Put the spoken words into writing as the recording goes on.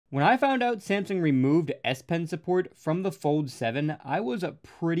When I found out Samsung removed S Pen support from the Fold 7, I was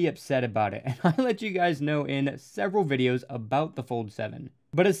pretty upset about it, and I let you guys know in several videos about the Fold 7.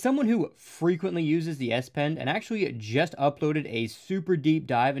 But as someone who frequently uses the S Pen and actually just uploaded a super deep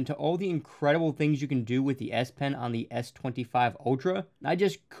dive into all the incredible things you can do with the S Pen on the S25 Ultra, I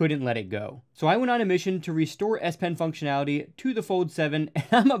just couldn't let it go. So I went on a mission to restore S Pen functionality to the Fold 7, and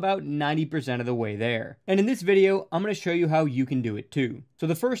I'm about 90% of the way there. And in this video, I'm going to show you how you can do it too. So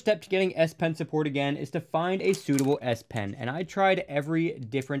the first step to getting S Pen support again is to find a suitable S Pen, and I tried every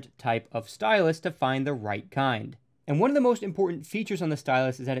different type of stylus to find the right kind. And one of the most important features on the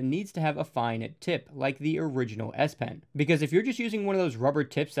stylus is that it needs to have a fine tip, like the original S Pen. Because if you're just using one of those rubber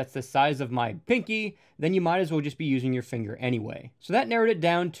tips that's the size of my pinky, then you might as well just be using your finger anyway. So that narrowed it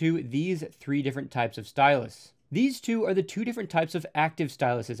down to these 3 different types of stylus. These 2 are the 2 different types of active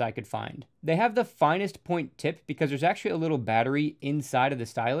styluses I could find. They have the finest point tip because there's actually a little battery inside of the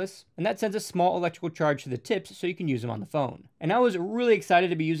stylus, and that sends a small electrical charge to the tips so you can use them on the phone. And I was really excited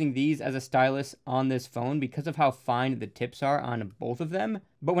to be using these as a stylus on this phone because of how fine the tips are on both of them.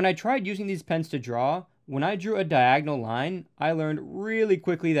 But when I tried using these pens to draw, when I drew a diagonal line, I learned really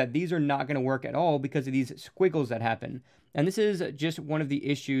quickly that these are not going to work at all because of these squiggles that happen. And this is just one of the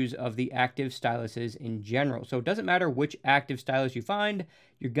issues of the active styluses in general. So it doesn't matter which active stylus you find,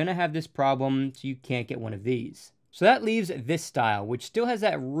 you're going to have this problem, so you can't get one of these. So that leaves this style, which still has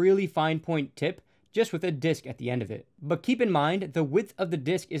that really fine point tip, just with a disc at the end of it. But keep in mind, the width of the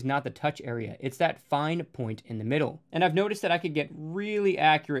disc is not the touch area, it's that fine point in the middle. And I've noticed that I could get really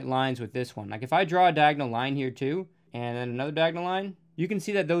accurate lines with this one. Like if I draw a diagonal line here too, and then another diagonal line, you can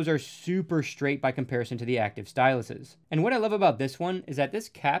see that those are super straight by comparison to the active styluses. And what I love about this one is that this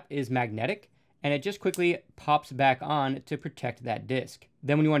cap is magnetic, and it just quickly pops back on to protect that disc.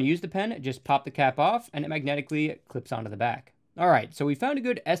 Then when you want to use the pen, just pop the cap off, and it magnetically clips onto the back. Alright, so we found a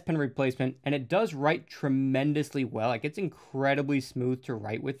good S Pen replacement, and it does write tremendously well. Like, it's incredibly smooth to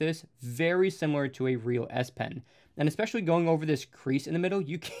write with this, very similar to a real S Pen. And especially going over this crease in the middle,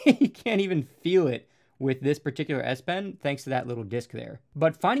 you can't even feel it with this particular S Pen, thanks to that little disc there.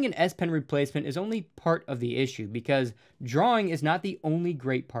 But finding an S Pen replacement is only part of the issue, because drawing is not the only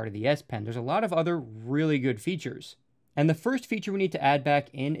great part of the S Pen. There's a lot of other really good features. And the first feature we need to add back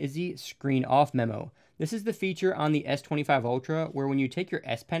in is the screen off memo. This is the feature on the S25 Ultra where when you take your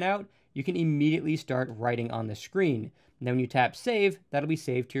S Pen out, you can immediately start writing on the screen. And then when you tap save, that'll be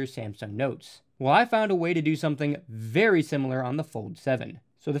saved to your Samsung Notes. Well, I found a way to do something very similar on the Fold 7.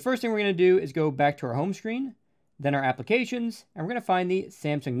 So the first thing we're going to do is go back to our home screen, then our applications, and we're going to find the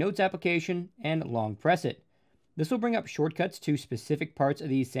Samsung Notes application and long press it. This will bring up shortcuts to specific parts of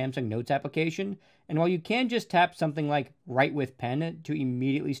the Samsung Notes application, and while you can just tap something like Write with Pen to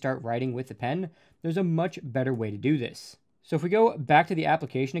immediately start writing with the pen, there's a much better way to do this. So if we go back to the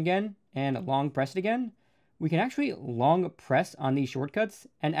application again and long press it again, we can actually long press on these shortcuts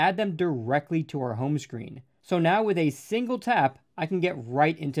and add them directly to our home screen. So now with a single tap, I can get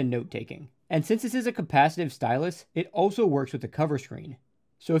right into note taking. And since this is a capacitive stylus, it also works with the cover screen.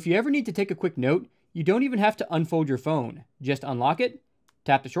 So if you ever need to take a quick note, you don't even have to unfold your phone. Just unlock it,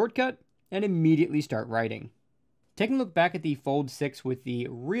 tap the shortcut, and immediately start writing. Taking a look back at the Fold 6 with the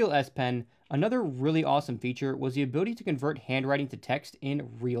real S Pen, another really awesome feature was the ability to convert handwriting to text in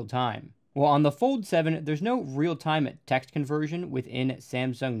real time. Well, on the Fold 7, there's no real-time text conversion within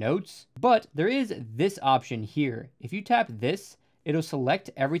Samsung Notes, but there is this option here. If you tap this, it'll select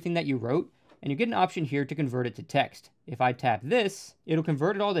everything that you wrote, and you get an option here to convert it to text. If I tap this, it'll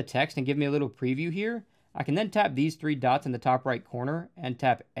convert it all to text and give me a little preview here. I can then tap these 3 dots in the top right corner and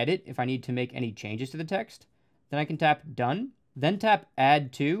tap Edit if I need to make any changes to the text. Then I can tap Done, then tap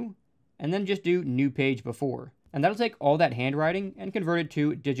Add To, and then just do New Page Before. And that'll take all that handwriting and convert it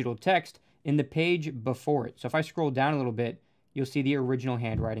to digital text in the page before it. So if I scroll down a little bit, you'll see the original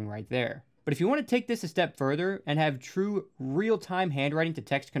handwriting right there. But if you want to take this a step further and have true real-time handwriting to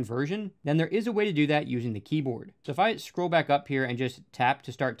text conversion, then there is a way to do that using the keyboard. So if I scroll back up here and just tap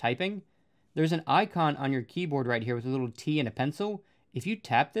to start typing, there's an icon on your keyboard right here with a little T and a pencil. If you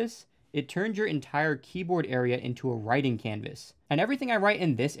tap this, it turns your entire keyboard area into a writing canvas. And everything I write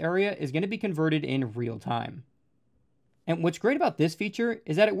in this area is going to be converted in real time. And what's great about this feature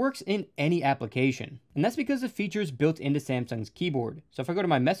is that it works in any application. And that's because the feature's built into Samsung's keyboard. So if I go to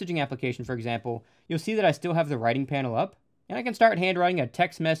my messaging application, for example, you'll see that I still have the writing panel up, and I can start handwriting a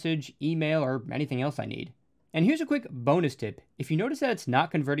text message, email, or anything else I need. And here's a quick bonus tip. If you notice that it's not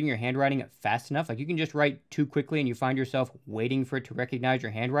converting your handwriting fast enough, like you can just write too quickly and you find yourself waiting for it to recognize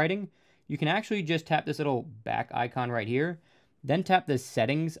your handwriting, you can actually just tap this little back icon right here, then tap the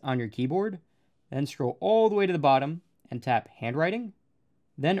settings on your keyboard, then scroll all the way to the bottom, and tap handwriting,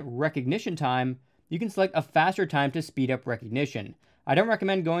 Then recognition time, you can select a faster time to speed up recognition. I don't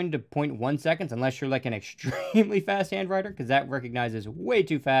recommend going to 0.1 seconds unless you're like an extremely fast handwriter, because that recognizes way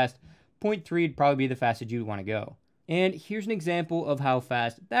too fast. 0.3 would probably be the fastest you'd want to go. And here's an example of how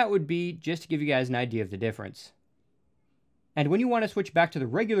fast that would be, just to give you guys an idea of the difference. And when you want to switch back to the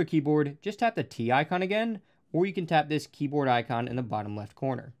regular keyboard, just tap the T icon again, or you can tap this keyboard icon in the bottom left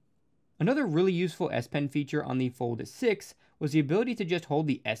corner. Another really useful S Pen feature on the Fold 6 was the ability to just hold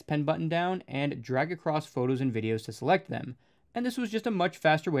the S Pen button down and drag across photos and videos to select them, and this was just a much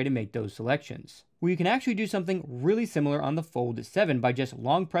faster way to make those selections. Well, you can actually do something really similar on the Fold 7 by just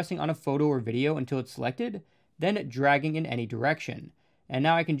long pressing on a photo or video until it's selected, then dragging in any direction. And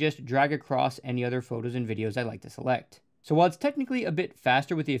now I can just drag across any other photos and videos I like to select. So while it's technically a bit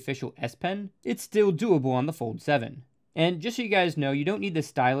faster with the official S Pen, it's still doable on the Fold 7. And just so you guys know, you don't need the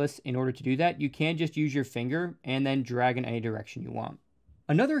stylus in order to do that. You can just use your finger and then drag in any direction you want.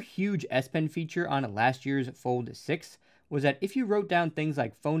 Another huge S Pen feature on last year's Fold 6 was that if you wrote down things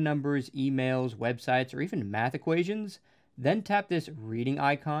like phone numbers, emails, websites, or even math equations, then tap this reading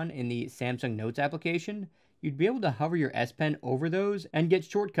icon in the Samsung Notes application, you'd be able to hover your S Pen over those and get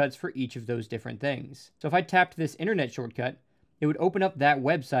shortcuts for each of those different things. So if I tapped this internet shortcut, it would open up that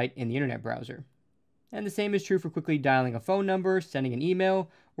website in the internet browser. And the same is true for quickly dialing a phone number, sending an email,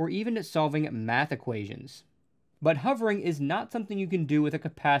 or even solving math equations. But hovering is not something you can do with a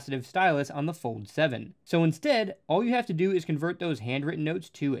capacitive stylus on the Fold 7. So instead, all you have to do is convert those handwritten notes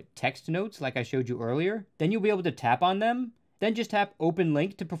to text notes like I showed you earlier. Then you'll be able to tap on them, then just tap Open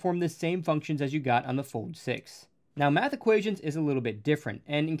Link to perform the same functions as you got on the Fold 6. Now, math equations is a little bit different,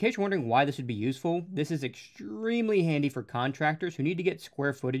 and in case you're wondering why this would be useful, this is extremely handy for contractors who need to get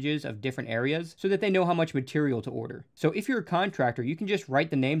square footages of different areas so that they know how much material to order. So if you're a contractor, you can just write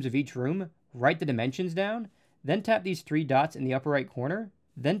the names of each room, write the dimensions down, then tap these 3 dots in the upper right corner,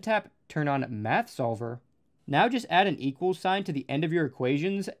 then tap Turn on Math Solver. Now just add an equal sign to the end of your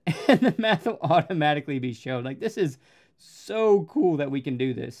equations, and the math will automatically be shown. Like, this is so cool that we can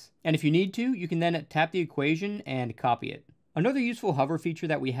do this. And if you need to, you can then tap the equation and copy it. Another useful hover feature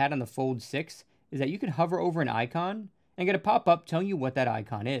that we had on the Fold 6 is that you can hover over an icon and get a pop-up telling you what that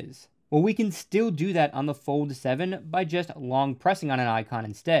icon is. Well, we can still do that on the Fold 7 by just long pressing on an icon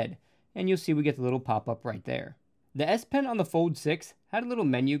instead, and you'll see we get the little pop-up right there. The S Pen on the Fold 6 had a little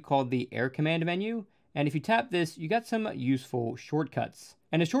menu called the Air Command menu, and if you tap this, you got some useful shortcuts.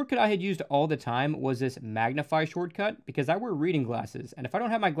 And a shortcut I had used all the time was this magnify shortcut, because I wear reading glasses, and if I don't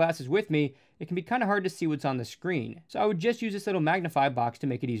have my glasses with me, it can be kind of hard to see what's on the screen. So I would just use this little magnify box to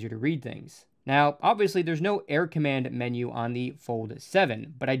make it easier to read things. Now, obviously there's no Air Command menu on the Fold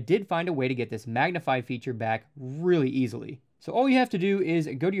 7, but I did find a way to get this magnify feature back really easily. So all you have to do is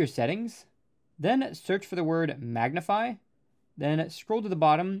go to your settings, then search for the word magnify, then scroll to the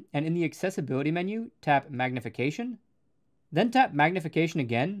bottom, and in the accessibility menu, tap magnification, then tap magnification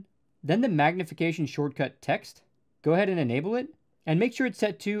again, then the magnification shortcut text. Go ahead and enable it, and make sure it's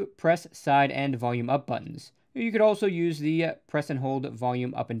set to press side and volume up buttons. You could also use the press and hold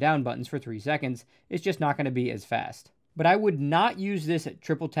volume up and down buttons for 3 seconds. It's just not going to be as fast. But I would not use this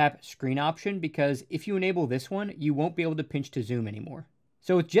triple tap screen option, because if you enable this one, you won't be able to pinch to zoom anymore.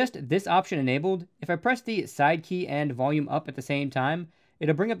 So with just this option enabled, if I press the side key and volume up at the same time,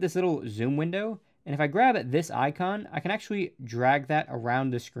 it'll bring up this little zoom window. And if I grab this icon, I can actually drag that around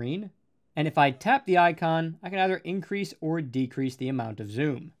the screen. And if I tap the icon, I can either increase or decrease the amount of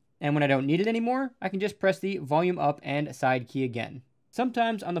zoom. And when I don't need it anymore, I can just press the volume up and side key again.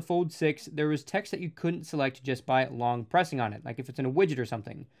 Sometimes on the Fold 6, there was text that you couldn't select just by long pressing on it, like if it's in a widget or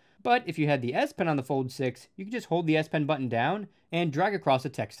something. But if you had the S Pen on the Fold 6, you could just hold the S Pen button down and drag across the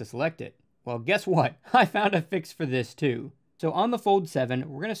text to select it. Well, guess what? I found a fix for this too. So on the Fold 7,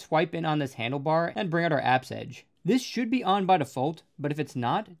 we're going to swipe in on this handlebar and bring out our Apps Edge. This should be on by default, but if it's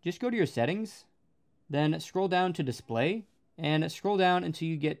not, just go to your settings, then scroll down to Display, and scroll down until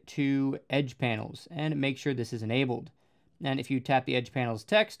you get to Edge Panels, and make sure this is enabled. And if you tap the Edge Panels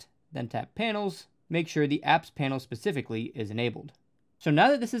text, then tap Panels, make sure the Apps panel specifically is enabled. So now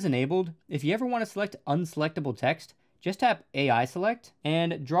that this is enabled, if you ever want to select unselectable text, just tap AI Select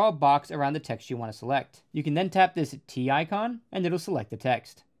and draw a box around the text you want to select. You can then tap this T icon and it'll select the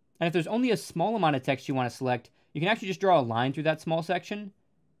text. And if there's only a small amount of text you want to select, you can actually just draw a line through that small section,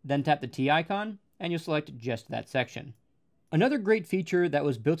 then tap the T icon and you'll select just that section. Another great feature that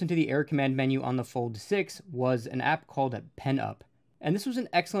was built into the Air Command menu on the Fold 6 was an app called PenUp. And this was an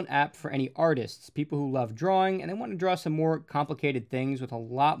excellent app for any artists, people who love drawing and they want to draw some more complicated things with a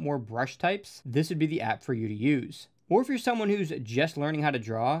lot more brush types. This would be the app for you to use. Or if you're someone who's just learning how to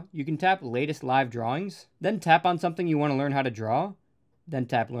draw, you can tap Latest Live Drawings, then tap on something you want to learn how to draw, then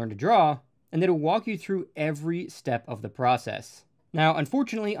tap Learn to Draw, and it'll walk you through every step of the process. Now,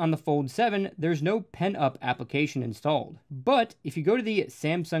 unfortunately, on the Fold 7, there's no Pen Up application installed. But if you go to the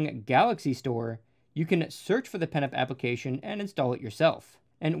Samsung Galaxy Store, you can search for the Pen Up application and install it yourself.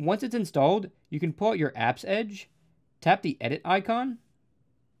 And once it's installed, you can pull out your Apps Edge, tap the Edit icon,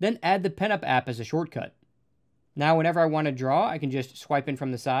 then add the Pen Up app as a shortcut. Now, whenever I want to draw, I can just swipe in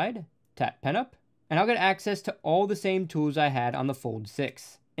from the side, tap Pen Up, and I'll get access to all the same tools I had on the Fold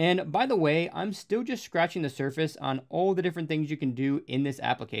 6. And by the way, I'm still just scratching the surface on all the different things you can do in this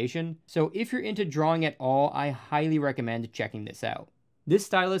application, so if you're into drawing at all, I highly recommend checking this out. This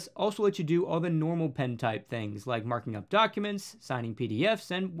stylus also lets you do all the normal pen type things, like marking up documents, signing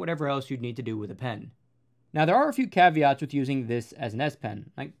PDFs, and whatever else you'd need to do with a pen. Now, there are a few caveats with using this as an S Pen.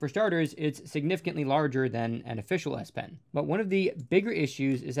 Like, for starters, it's significantly larger than an official S Pen. But one of the bigger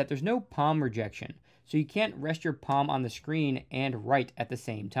issues is that there's no palm rejection, so you can't rest your palm on the screen and write at the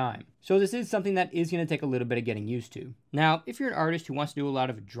same time. So this is something that is going to take a little bit of getting used to. Now, if you're an artist who wants to do a lot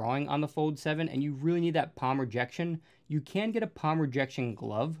of drawing on the Fold 7 and you really need that palm rejection, you can get a palm rejection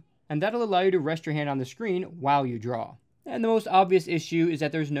glove, and that'll allow you to rest your hand on the screen while you draw. And the most obvious issue is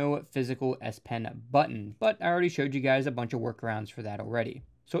that there's no physical S Pen button, but I already showed you guys a bunch of workarounds for that already.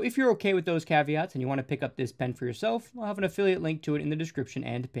 So if you're okay with those caveats and you want to pick up this pen for yourself, I'll have an affiliate link to it in the description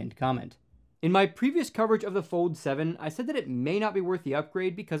and pinned comment. In my previous coverage of the Fold 7, I said that it may not be worth the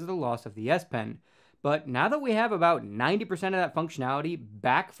upgrade because of the loss of the S Pen. But now that we have about 90% of that functionality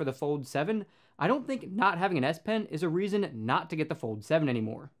back for the Fold 7, I don't think not having an S Pen is a reason not to get the Fold 7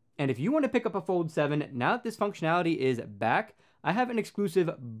 anymore. And if you want to pick up a Fold 7 now that this functionality is back, I have an exclusive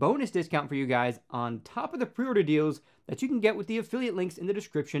bonus discount for you guys on top of the pre-order deals that you can get with the affiliate links in the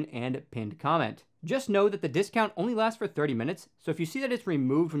description and pinned comment. Just know that the discount only lasts for 30 minutes, so if you see that it's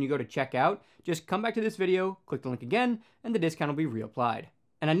removed when you go to checkout, just come back to this video, click the link again, and the discount will be reapplied.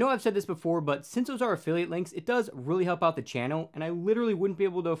 And I know I've said this before, but since those are affiliate links, it does really help out the channel, and I literally wouldn't be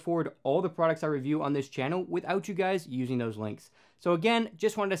able to afford all the products I review on this channel without you guys using those links. So again,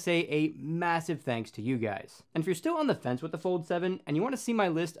 just wanted to say a massive thanks to you guys. And if you're still on the fence with the Fold 7 and you want to see my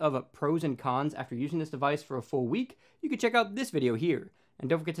list of pros and cons after using this device for a full week, you can check out this video here. And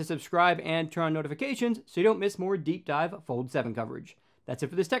don't forget to subscribe and turn on notifications so you don't miss more deep dive Fold 7 coverage. That's it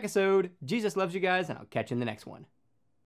for this tech episode. Jesus loves you guys, and I'll catch you in the next one.